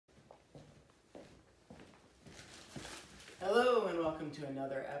welcome to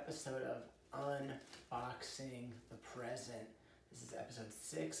another episode of Unboxing the Present. This is episode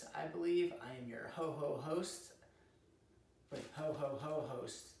 6, I believe. I am your ho-ho-host. Wait,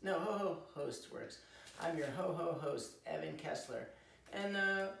 ho-ho-ho-host. No, ho-ho-host works. I'm your ho-ho-host, Evan Kessler. And,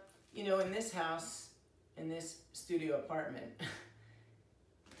 in this house, in this studio apartment,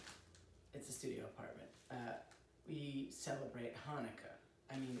 it's a studio apartment, we celebrate Hanukkah.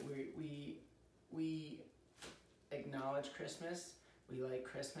 I mean, we acknowledge Christmas. We like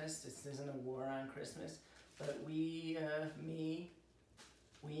Christmas. This isn't a war on Christmas, but we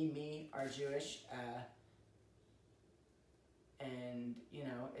are Jewish, and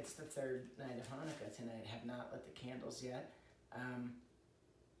it's the third night of Hanukkah tonight. Have not lit the candles yet,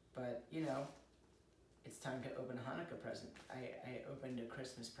 but it's time to open a Hanukkah present. I opened a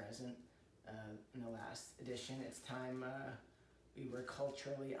Christmas present in the last edition. It's time we were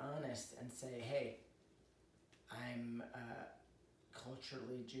culturally honest and say, hey, I'm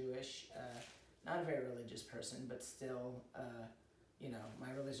culturally Jewish, not a very religious person, but still,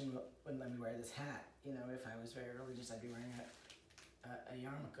 my religion wouldn't let me wear this hat. If I was very religious, I'd be wearing a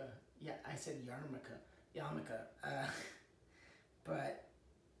yarmulke. Yeah, I said yarmulke. But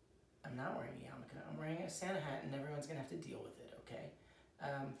I'm not wearing a yarmulke. I'm wearing a Santa hat, and everyone's gonna have to deal with it, okay?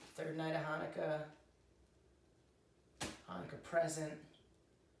 Third night of Hanukkah present.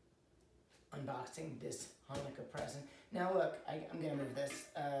 Unboxing this Hanukkah present. Now look, I'm gonna move this.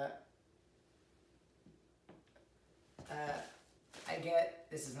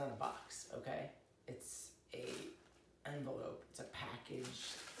 This is not a box, okay? It's a envelope. It's a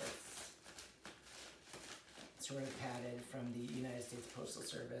package that's sort of padded from the United States Postal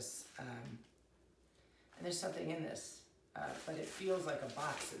Service. And there's something in this, but it feels like a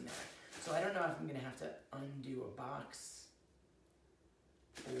box in there. So I don't know if I'm gonna have to undo a box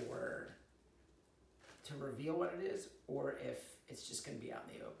or to reveal what it is, or if it's just going to be out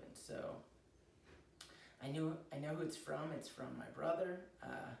in the open. So I know who it's from. It's from my brother.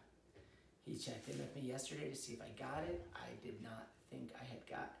 He checked in with me yesterday to see if I got it. I did not think I had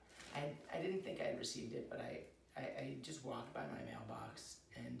I didn't think I had received it, but I just walked by my mailbox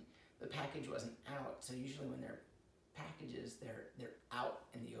and the package wasn't out. So usually when they're packages, they're out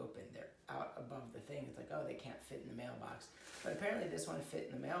in the open. They're out above the thing. It's like, oh, they can't fit in the mailbox. But apparently this one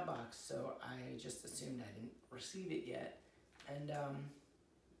fit in the mailbox, so I just assumed I didn't receive it yet. And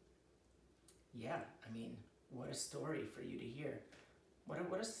yeah, I mean, what a story for you to hear.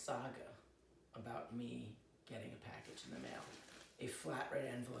 What a saga about me getting a package in the mail. A flat rate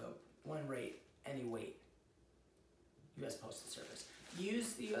envelope, one rate, any weight. U.S. Postal Service.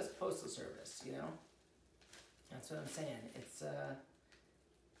 Use the U.S. Postal Service, That's what I'm saying. It's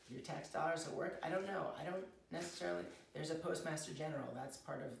your tax dollars at work. I don't know. I don't necessarily. There's a Postmaster General. That's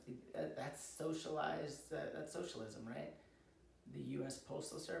part of the. That's socialized. That's socialism, right? The U.S.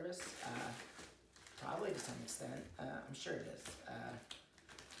 Postal Service. Probably to some extent. I'm sure it is.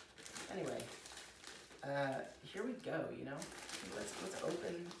 Anyway, here we go. Let's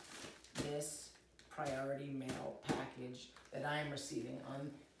open this priority mail package that I am receiving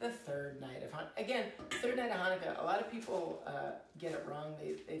on the third night of Hanukkah. Again, third night of Hanukkah, a lot of people get it wrong.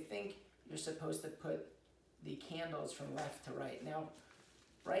 They think you're supposed to put the candles from left to right. Now,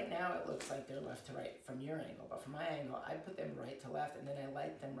 right now it looks like they're left to right from your angle, but from my angle, I put them right to left, and then I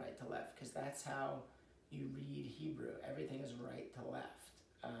light them right to left, because that's how you read Hebrew. Everything is right to left.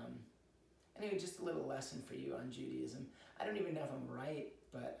 Anyway, just a little lesson for you on Judaism. I don't even know if I'm right,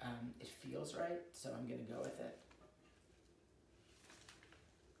 but it feels right, so I'm going to go with it.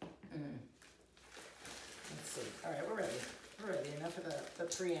 Let's see. All right, we're ready. We're ready. Enough of the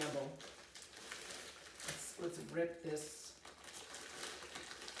preamble. Let's rip this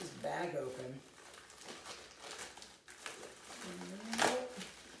bag open.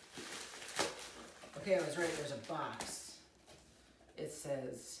 Okay, I was right. There's a box. It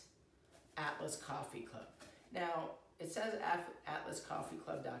says Atlas Coffee Club. Now, it says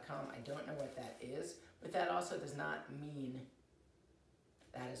atlascoffeeclub.com. I don't know what that is, but that also does not mean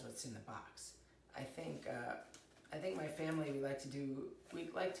that is what's in the box. I think my family, we like to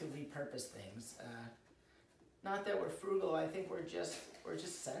repurpose things. Not that we're frugal. I think we're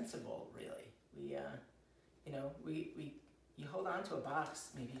just sensible, really. You hold on to a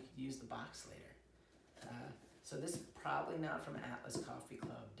box. Maybe you could use the box later. So this is probably not from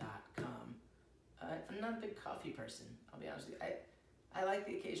atlascoffeeclub.com. I'm not a big coffee person. I'll be honest with you. I like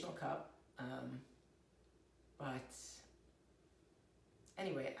the occasional cup, but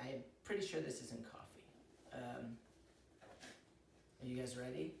anyway, I'm pretty sure this isn't coffee. Are you guys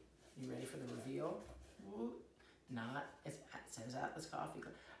ready? You ready for the reveal? Woo. Not. It says Atlas Coffee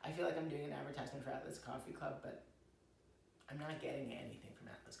Club. I feel like I'm doing an advertisement for Atlas Coffee Club, but I'm not getting anything from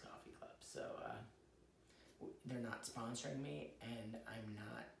Atlas Coffee Club, so they're not sponsoring me, and I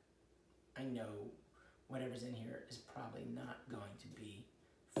know whatever's in here is probably not going to be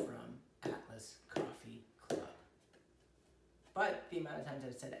from Atlas Coffee Club. But the amount of times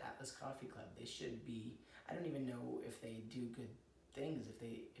I've said Atlas Coffee Club, they should be, I don't even know if they do good things, if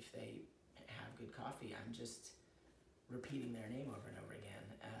they have good coffee. I'm just repeating their name over and over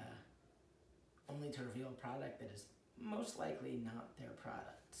again, only to reveal a product that is most likely not their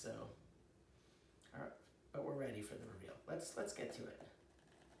product. So, all right, but we're ready for the reveal. Let's get to it.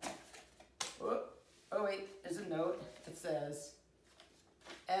 Oh wait, there's a note. It says,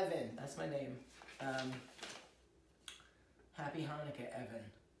 Evan, that's my name. Happy Hannukah,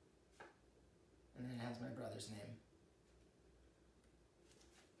 Evan. And then it has my brother's name.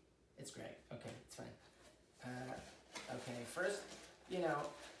 It's Greg. Okay, it's fine. Okay, first, you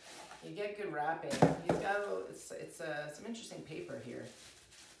get good wrapping. He's got a little, it's some interesting paper here.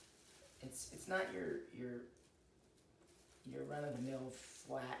 It's not your run-of-the-mill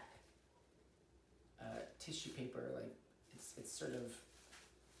flat tissue paper. Like it's sort of,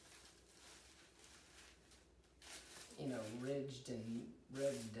 ridged and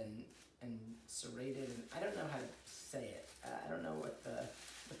ribbed and serrated, and I don't know how to say it. I don't know what the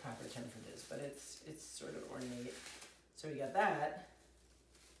proper term for this, but it's sort of ornate. So we got that.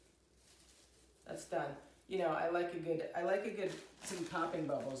 That's done. I like a good some popping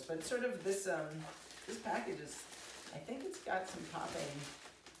bubbles, but sort of this package is, I think it's got some popping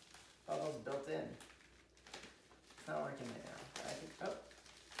bubbles built in. It's not working right now, but I think, oh,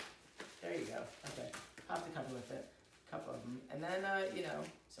 there you go. Okay, popped a couple of them, and then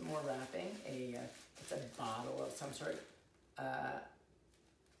some more wrapping. It's a bottle of some sort,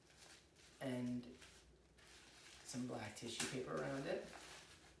 and some black tissue paper around it.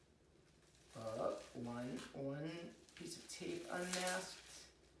 One piece of tape unmasked,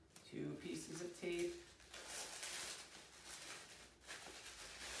 2 pieces of tape,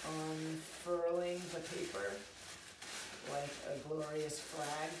 unfurling the paper like a glorious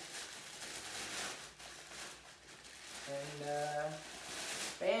flag, and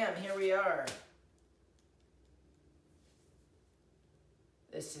bam, here we are.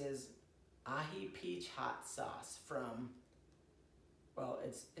 This is ahi peach hot sauce from, well,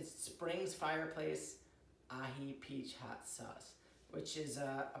 it's Spring's Fireplace ahi peach hot sauce, which is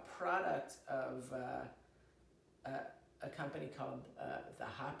a product of a company called the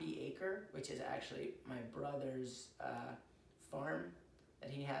Hoppy Acre, which is actually my brother's farm that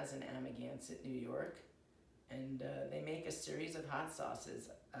he has in Amagansett, New York, and they make a series of hot sauces.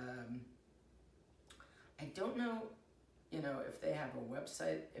 I don't know, if they have a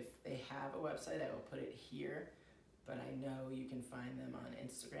website. If they have a website, I will put it here. But I know you can find them on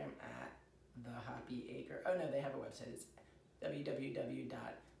Instagram at The Hoppy Acre. Oh no, they have a website. It's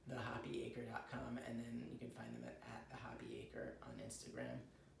www.thehoppyacre.com, and then you can find them at The Hoppy Acre on Instagram.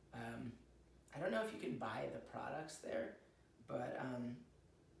 I don't know if you can buy the products there, but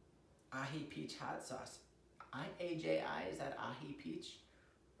ahi peach hot sauce. AJI, is that ahi peach?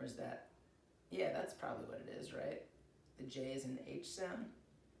 Or is that, yeah, that's probably what it is, right? The J is an H sound.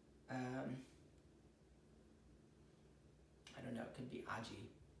 I don't know, it could be aji.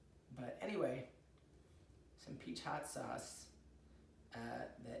 But anyway, some peach hot sauce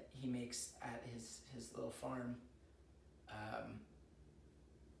that he makes at his little farm,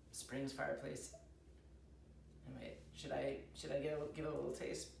 Spring's Fireplace. Anyway, should I give a little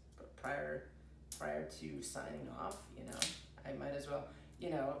taste prior to signing off? I might as well.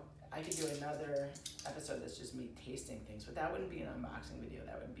 I could do another episode that's just me tasting things, but that wouldn't be an unboxing video.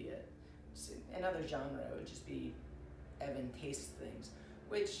 That would be another genre. It would just be Evan tastes things,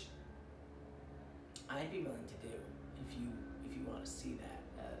 which I'd be willing to do if you want to see that.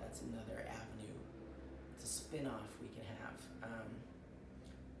 That's another avenue. It's a spin-off we can have.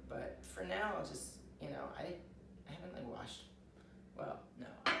 But for now, I'll just, I haven't washed. Well, no,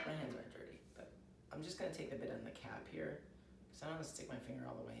 my hands aren't dirty, but I'm just gonna take the bit on the cap here because I don't want to stick my finger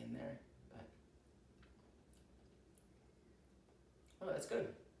all the way in there. But oh, that's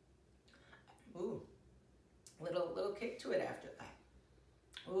good. Ooh. Little kick to it after that.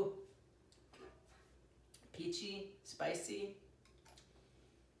 Ooh. Peachy, spicy.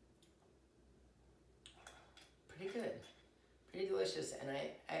 Pretty good. Pretty delicious. And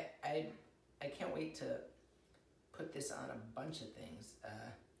I can't wait to put this on a bunch of things.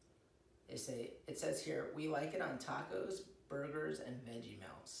 It says here, we like it on tacos, burgers, and veggie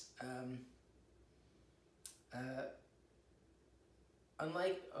melts.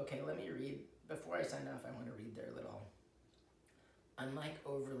 Okay, let me read. Before I sign off, I want to read their little Unlike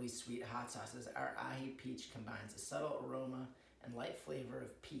overly sweet hot sauces, our ahi peach combines a subtle aroma and light flavor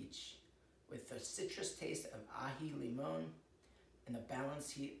of peach with the citrus taste of ahi limon and the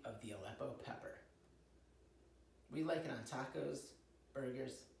balanced heat of the Aleppo pepper. We like it on tacos,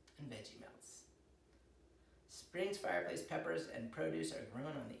 burgers, and veggie melts. Spring's fireplace peppers and produce are grown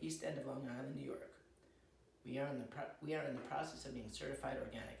on the east end of Long Island, New York. We are in the process of being certified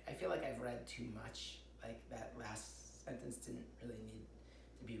organic. I feel like I've read too much. Like that last sentence didn't really need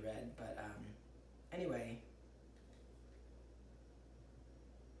to be read, but anyway,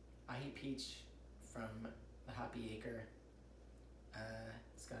 ahi peach from the Hoppy Acre.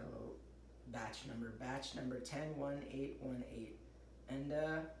 It's got a little batch number 101818, and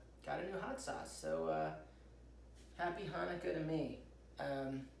got a new hot sauce. So happy Hanukkah to me.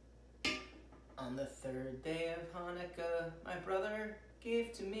 On the third day of Hanukkah, my brother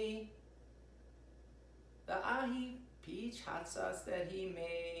gave to me the ahi peach hot sauce that he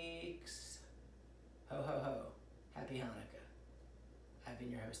makes. Ho ho ho. Happy Hanukkah. I've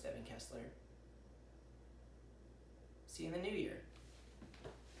been your host, Evan Kessler. See you in the new year.